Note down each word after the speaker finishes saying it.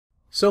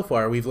So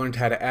far, we've learned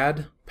how to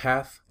add,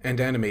 path,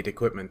 and animate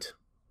equipment.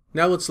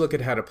 Now let's look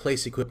at how to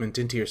place equipment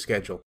into your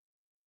schedule.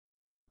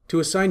 To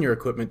assign your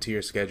equipment to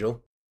your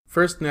schedule,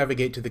 first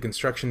navigate to the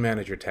Construction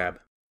Manager tab.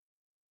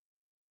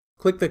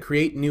 Click the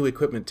Create New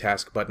Equipment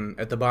Task button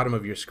at the bottom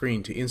of your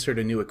screen to insert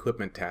a new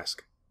equipment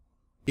task.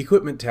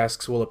 Equipment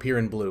tasks will appear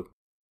in blue.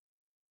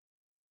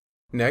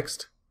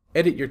 Next,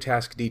 edit your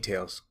task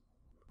details.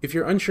 If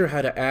you're unsure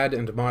how to add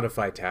and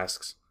modify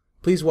tasks,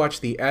 please watch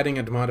the Adding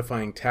and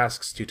Modifying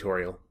Tasks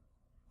tutorial.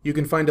 You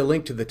can find a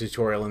link to the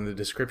tutorial in the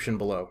description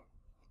below.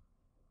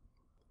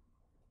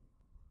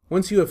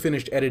 Once you have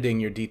finished editing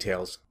your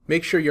details,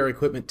 make sure your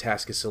equipment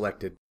task is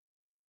selected.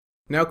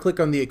 Now click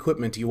on the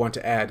equipment you want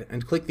to add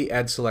and click the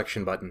Add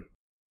Selection button.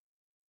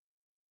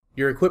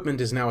 Your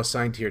equipment is now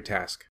assigned to your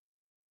task.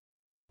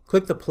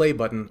 Click the Play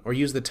button or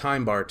use the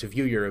time bar to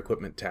view your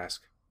equipment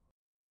task.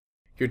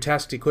 Your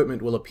tasked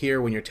equipment will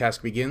appear when your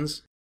task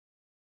begins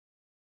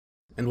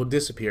and will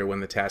disappear when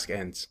the task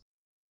ends.